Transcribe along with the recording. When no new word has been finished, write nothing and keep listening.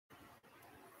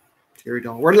Here we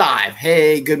go. We're live.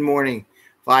 Hey, good morning.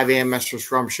 5 a.m. Mester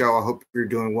Scrum Show. I hope you're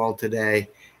doing well today.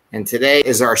 And today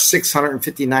is our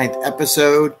 659th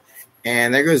episode.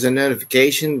 And there goes a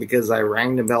notification because I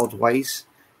rang the bell twice.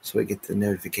 So we get the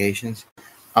notifications.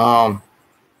 Scrum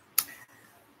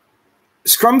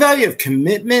value of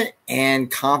commitment and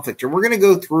conflict. And we're going to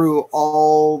go through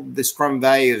all the Scrum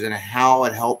values and how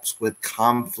it helps with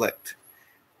conflict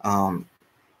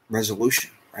resolution,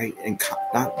 right? And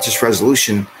not just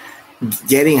resolution,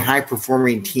 getting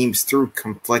high-performing teams through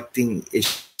conflicting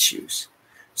issues.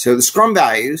 So the Scrum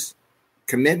values: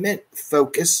 commitment,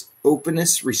 focus,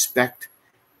 openness, respect,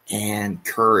 and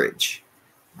courage,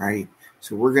 right?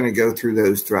 So we're going to go through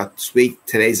those throughout this week.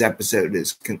 Today's episode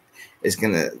is going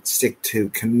to stick to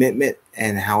commitment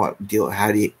and how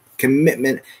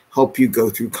commitment help you go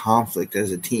through conflict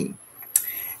as a team.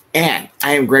 And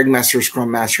I am Greg Mester, Scrum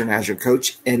Master and Agile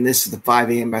Coach, and this is the 5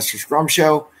 a.m. Mester Scrum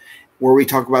Show, where we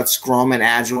talk about Scrum and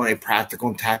Agile in a practical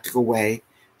and tactical way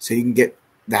so you can get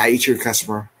value to your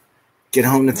customer, get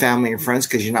home to family and friends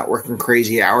because you're not working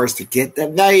crazy hours to get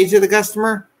that value to the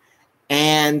customer,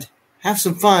 and have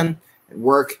some fun at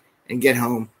work and get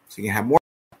home so you can have more,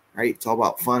 right? It's all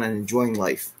about fun and enjoying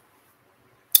life.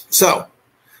 So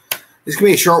this can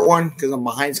be a short one because I'm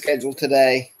behind schedule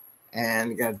today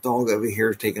and got a dog over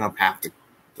here taking up half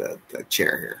the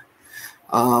chair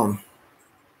here.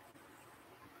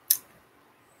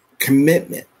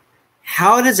 Commitment.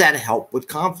 How does that help with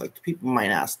conflict? People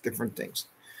might ask different things.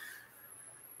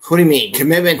 What do you mean?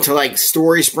 Commitment to like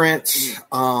story sprints,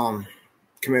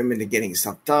 commitment to getting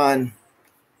stuff done.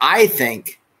 I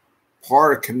think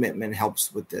part of commitment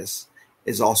helps with this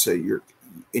is also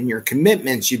in your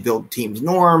commitments, you build teams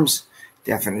norms,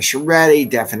 definition ready,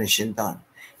 definition done.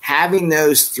 Having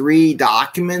those three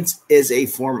documents is a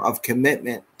form of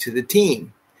commitment to the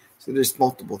team. So there's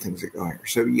multiple things that go here.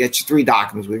 So you get your three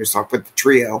documents. We just talked about the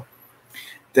trio.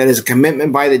 That is a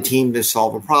commitment by the team to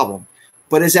solve a problem.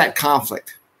 But is that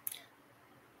conflict?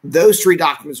 Those three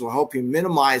documents will help you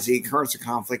minimize the occurrence of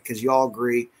conflict because you all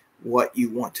agree what you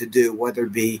want to do, whether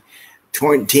it be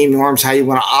team norms, how you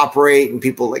want to operate, and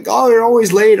people like, oh, they're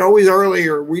always late, always early,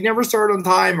 or we never start on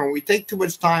time, or we take too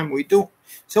much time. We don't.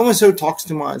 So-and-so talks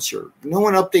too much, or no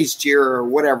one updates Jira, or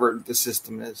whatever the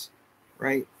system is,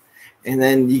 right? And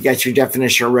then you got your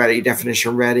definition ready.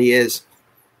 Definition ready is,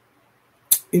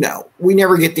 we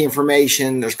never get the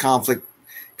information. There's conflict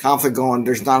going.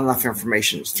 There's not enough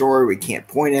information in the story. We can't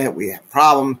point it. We have a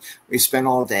problem. We spend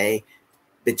all day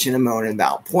bitching and moaning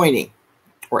about pointing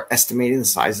or estimating the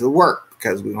size of the work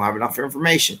because we don't have enough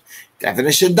information.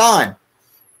 Definition done.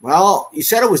 Well, you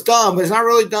said it was done, but it's not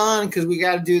really done because we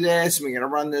got to do this and we got to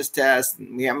run this test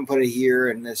and we haven't put it here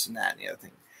and this and that and the other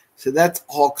thing. So that's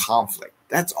all conflict.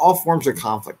 That's all forms of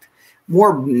conflict.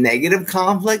 More negative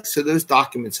conflict, so those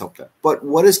documents help that. But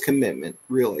what is commitment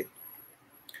really?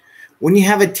 When you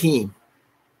have a team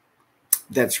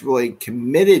that's really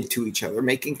committed to each other,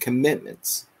 making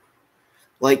commitments,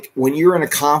 like when you're in a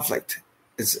conflict,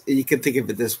 you can think of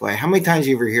it this way. How many times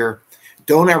you ever hear,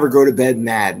 don't ever go to bed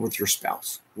mad with your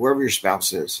spouse, whoever your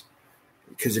spouse is?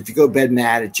 Because if you go to bed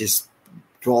mad, it just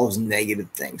draws negative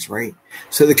things, right?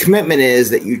 So the commitment is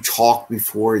that you talk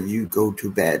before you go to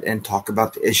bed and talk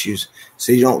about the issues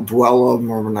so you don't dwell on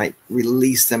them overnight,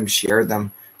 release them, share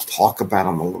them, talk about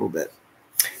them a little bit.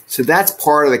 So that's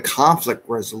part of the conflict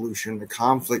resolution, the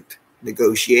conflict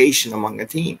negotiation among a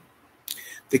team.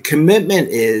 The commitment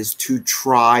is to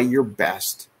try your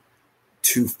best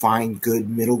to find good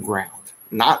middle ground.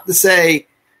 Not to say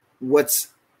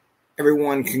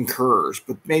everyone concurs,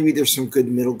 but maybe there's some good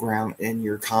middle ground in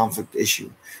your conflict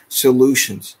issue.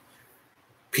 Solutions.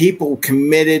 People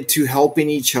committed to helping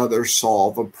each other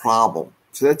solve a problem.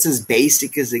 So that's as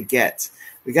basic as it gets.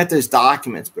 We got those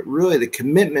documents, but really the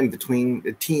commitment between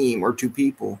the team or two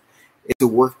people is to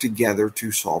work together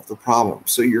to solve the problem.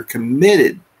 So you're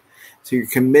committed. So you're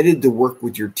committed to work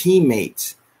with your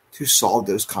teammates to solve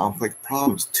those conflict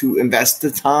problems, to invest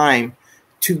the time,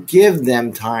 to give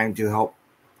them time to help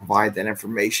provide that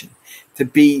information, to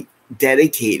be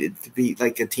dedicated, to be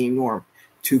like a team norm,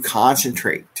 to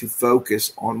concentrate, to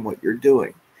focus on what you're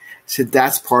doing. So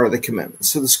that's part of the commitment.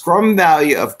 So the Scrum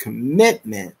value of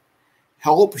commitment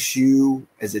helps you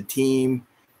as a team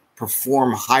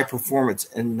perform high performance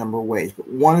in a number of ways. But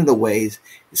one of the ways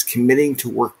is committing to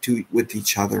work with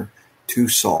each other to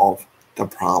solve the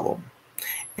problem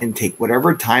and take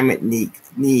whatever time it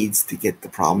needs to get the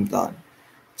problem done.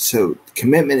 So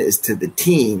commitment is to the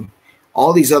team.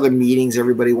 All these other meetings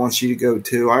everybody wants you to go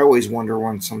to. I always wonder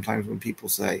sometimes when people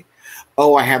say,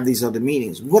 oh, I have these other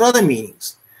meetings. What other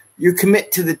meetings? You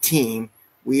commit to the team.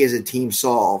 We as a team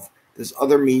solve Those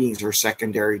other meetings are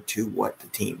secondary to what the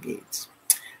team needs.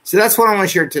 So that's what I want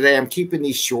to share today. I'm keeping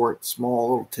these short,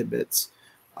 small little tidbits.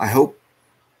 I hope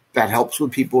that helps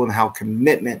with people and how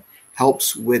commitment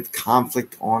helps with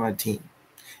conflict on a team.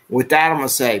 With that, I'm going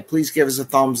to say, please give us a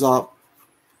thumbs up.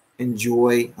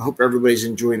 Enjoy. I hope everybody's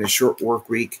enjoying the short work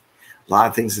week. A lot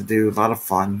of things to do, a lot of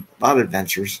fun, a lot of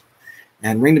adventures.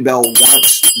 And ring the bell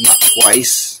once, not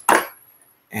twice.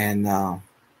 And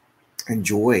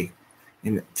enjoy.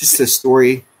 And just a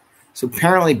story. So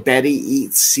apparently Betty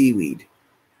eats seaweed.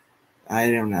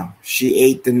 I don't know. She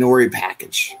ate the nori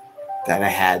package that I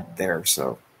had there.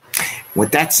 So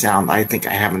with that sound, I think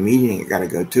I have a meeting I got to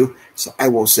go to. So I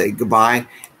will say goodbye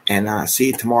and see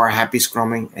you tomorrow. Happy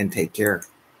scrumming and take care.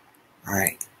 All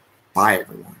right. Bye,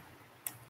 everyone.